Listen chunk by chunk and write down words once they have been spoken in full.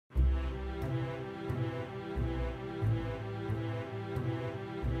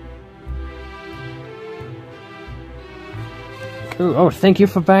Oh, thank you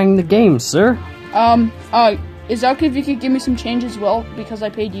for buying the game, sir. Is that okay if you could give me some change as well, because I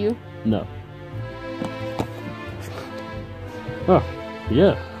paid you? No. Oh,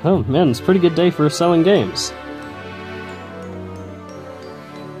 yeah. Oh, man, it's a pretty good day for selling games.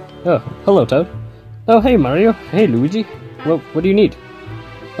 Oh, hello, Toad. Oh, hey, Mario. Hey, Luigi. Well, what do you need?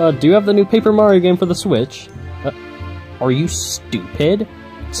 Do you have the new Paper Mario game for the Switch? Are you stupid?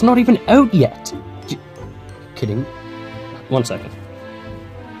 It's not even out yet. Kidding? 1 second.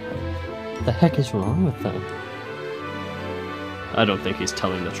 What the heck is wrong with them? I don't think he's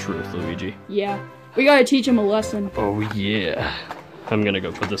telling the truth, Luigi. Yeah. We gotta teach him a lesson. Oh, yeah. I'm gonna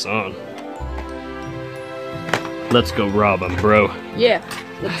go put this on. Let's go rob him, bro. Yeah,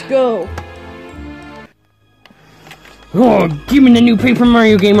 let's go. Oh, give me the new Paper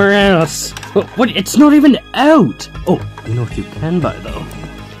Mario game or else. What? It's not even out. Oh, you know what you can buy, though?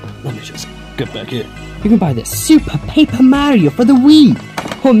 Let me just get back here. You can buy the Super Paper Mario for the Wii.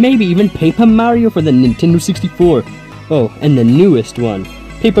 Or maybe even Paper Mario for the Nintendo 64. Oh, and the newest one,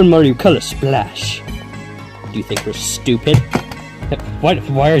 Paper Mario Color Splash. Do you think we're stupid?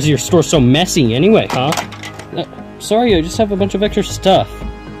 Why is your store so messy anyway, huh? Sorry, I just have a bunch of extra stuff.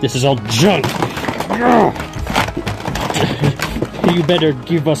 This is all junk. You better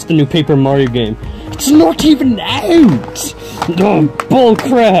give us the new Paper Mario game. It's not even out! Oh, bull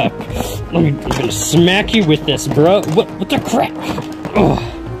crap! I'm gonna smack you with this, bro. What the crap? Oh.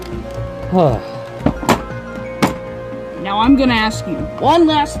 Now I'm gonna ask you one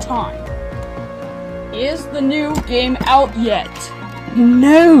last time. Is the new game out yet?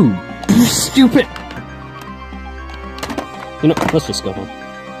 No! You stupid! You know, let's just go home.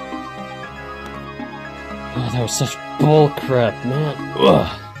 Oh, that was such bull crap, man.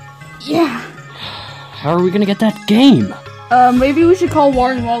 Ugh. Yeah. How are we gonna get that game? Maybe we should call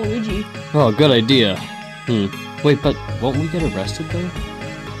Mario and Luigi. Oh, good idea. Wait, but won't we get arrested though?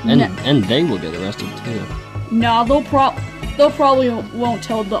 And they will get arrested too. Nah, they'll probably won't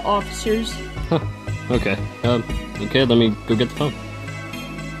tell the officers. Huh. Okay. Okay, let me go get the phone.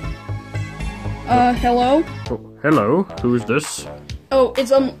 Hello? Oh, hello. Who is this? Oh,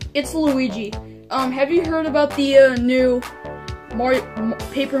 it's Luigi. Have you heard about the new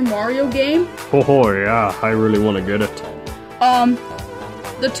Paper Mario game? Oh yeah, I really want to get it.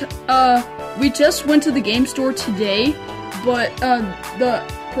 We just went to the game store today, but the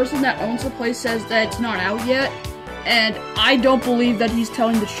person that owns the place says that it's not out yet, and I don't believe that he's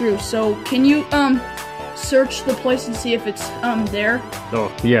telling the truth. So can you search the place and see if it's there? Oh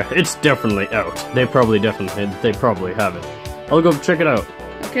yeah, it's definitely out. They probably have it. I'll go check it out.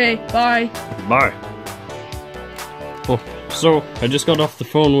 Okay, bye. Bye. Oh, so I just got off the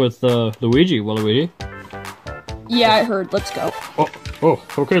phone with Luigi. Waluigi. Yeah, I heard. Let's go. Oh,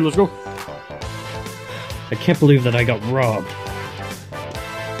 okay, let's go. I can't believe that I got robbed.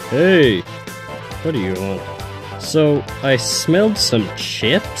 Hey, what do you want? So, I smelled some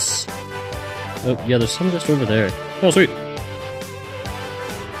chips? Oh, yeah, there's some just over there. Oh, sweet.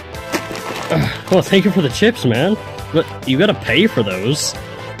 Oh, thank you for the chips, man. But you gotta pay for those.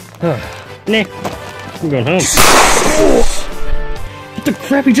 Nah, I'm going home. What the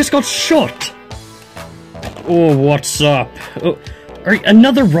crap, he just got shot! Oh, what's up? Oh,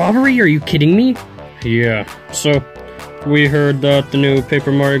 another robbery? Are you kidding me? Yeah, so we heard that the new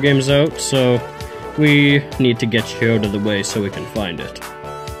Paper Mario game's out, so we need to get you out of the way so we can find it.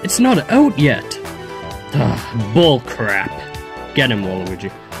 It's not out yet! Bull crap. Get him,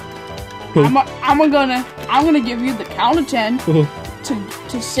 Waluigi. I'm gonna give you the count of 10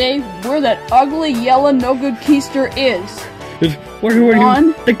 to say where that ugly yellow no good keister is. Where are you?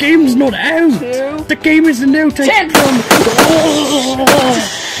 1, the game's not out! 2, the game isn't out! 10!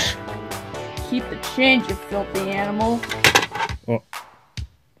 Keep the change, you filthy animal. Oh,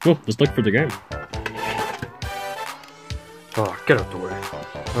 let's look for the game. Oh, get out the way.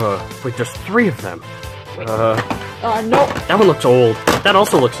 Wait, there's 3 of them. No. That one looks old. That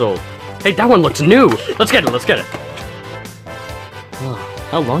also looks old. Hey, that one looks new! Let's get it, let's get it! Oh,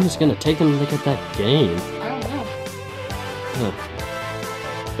 how long is it gonna take him to get that game? I don't know.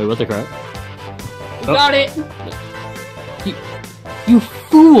 Wait, what the crap? Got it! You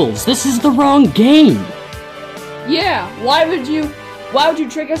fools! This is the wrong game! Yeah, why would you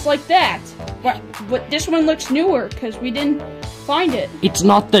trick us like that? But this one looks newer, because we didn't find it. It's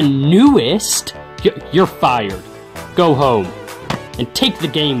not the newest! You're fired. Go home. And take the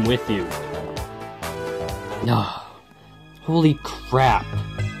game with you. No. Holy crap.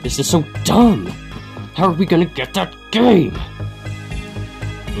 This is so dumb. How are we gonna get that game?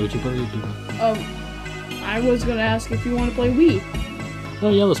 What are you doing? I was gonna ask if you want to play Wii. Oh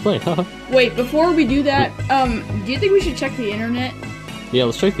yeah, let's play. Wait, before we do that, do you think we should check the internet? Yeah,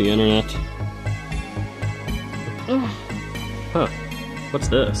 let's check the internet. Ugh. Huh. What's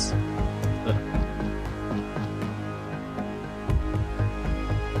this?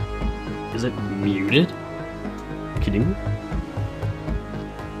 Is it muted? Kidding me?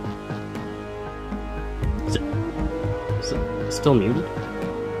 Is it still muted?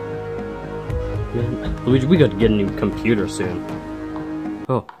 Man, Luigi, we gotta get a new computer soon.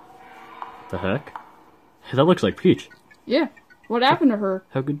 Oh. The heck? Hey, that looks like Peach. Yeah. What happened to her?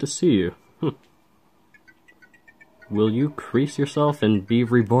 How good to see you. Will you crease yourself and be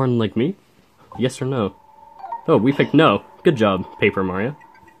reborn like me? Yes or no? Oh, we picked no. Good job, Paper Mario.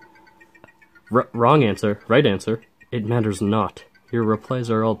 Wrong answer. Right answer. It matters not. Your replies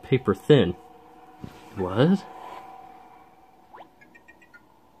are all paper thin. What?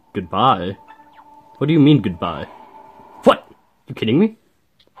 Goodbye? What do you mean goodbye? What? You kidding me?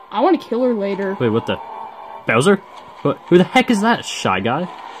 I want to kill her later. Wait, what the? Bowser? What? Who the heck is that? Shy guy?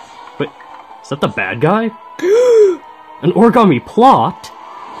 Wait, is that the bad guy? An origami plot?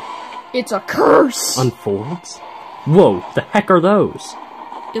 It's a curse! Unfolds? Whoa, the heck are those?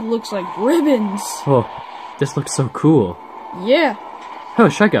 It looks like ribbons. Oh, this looks so cool. Yeah. Oh,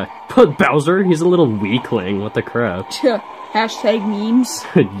 Shy Guy. Put Bowser, he's a little weakling. What the crap? Hashtag memes.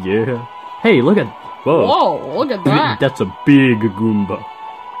 Yeah. Hey, look at... Whoa. Whoa, look at that. That's a big Goomba.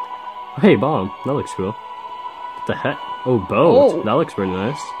 Hey, Bomb. That looks cool. What the heck? Oh, Boat. Oh. That looks pretty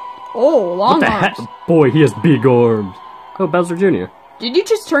nice. Oh, long What the arms. heck? Boy, he has big arms. Oh, Bowser Jr. Did you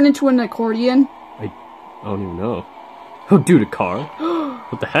just turn into an accordion? I don't even know. Oh, dude, a car?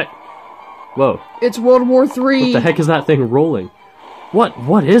 What the heck? Whoa. It's World War III. What the heck is that thing rolling?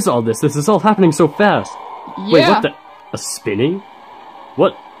 What is all this? This is all happening so fast. Yeah. Wait, what the? A spinning?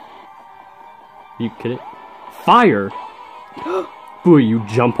 What? You kidding? Fire? Boy, you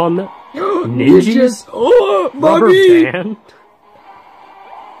jump on that? Ninjas? Oh, Rubber Bobby! band?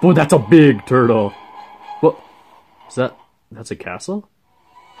 Boy, that's a big turtle. What? Is that? That's a castle?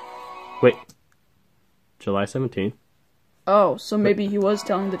 Wait. July 17th? Oh, so maybe he was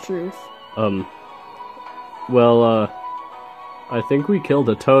telling the truth. Well, I think we killed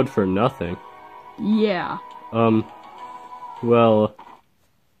a toad for nothing. Yeah. Well,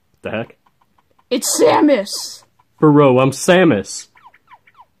 the heck? It's Samus! Bro, I'm Samus!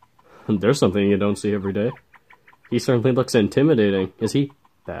 There's something you don't see every day. He certainly looks intimidating. Is he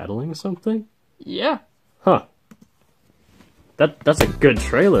battling something? Yeah. Huh. That's a good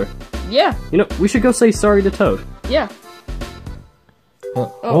trailer. Yeah. You know, we should go say sorry to Toad. Yeah.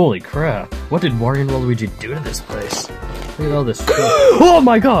 Holy crap. What did Mario and Luigi do to this place? Look at all this stuff. Oh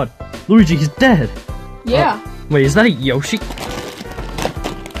my god! Luigi, he's dead! Yeah. Wait, is that a Yoshi?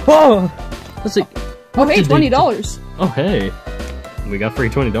 Oh! That's like... Oh, hey, did they $20. Oh, hey. We got free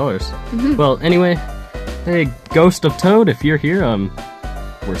 $20. Well, anyway, hey, Ghost of Toad, if you're here,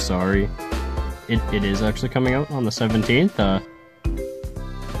 we're sorry. It is actually coming out on the 17th.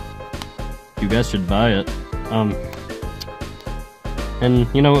 You guys should buy it. And,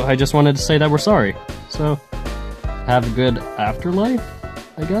 you know, I just wanted to say that we're sorry. So, have a good afterlife,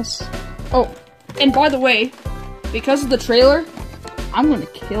 I guess? Oh, and by the way, because of the trailer, I'm gonna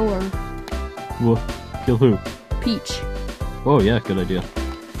kill her. Well, kill who? Peach. Oh, yeah, good idea.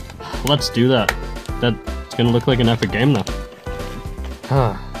 Let's do that. That's gonna look like an epic game, though.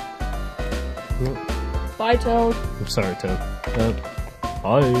 Bye, Toad. I'm sorry, Toad.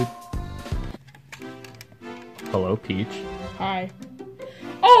 Bye. Hello, Peach. Hi.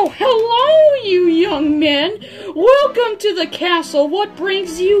 Oh, hello, you young men! Welcome to the castle. What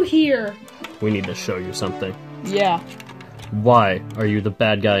brings you here? We need to show you something. Yeah. Why are you the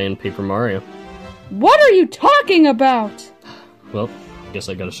bad guy in Paper Mario? What are you talking about? Well, I guess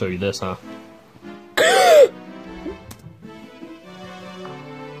I gotta show you this, huh?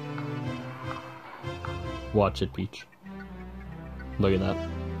 Watch it, Peach. Look at that.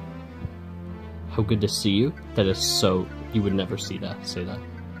 How good to see you. That is so... You would never see that. Say that.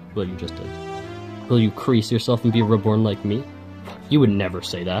 Well, you just did. Will you crease yourself and be reborn like me? You would never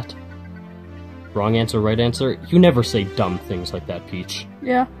say that. Wrong answer, right answer. You never say dumb things like that, Peach.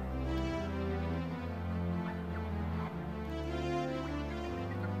 Yeah.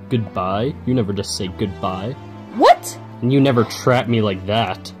 Goodbye? You never just say goodbye. What? And you never trap me like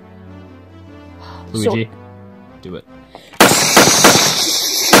that. Luigi, do it.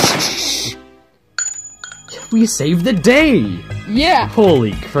 We saved the day! Yeah.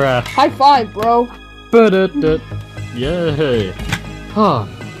 Holy crap. High five, bro. Yay. Oh,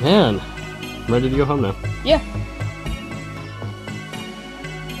 man. I'm ready to go home now. Yeah.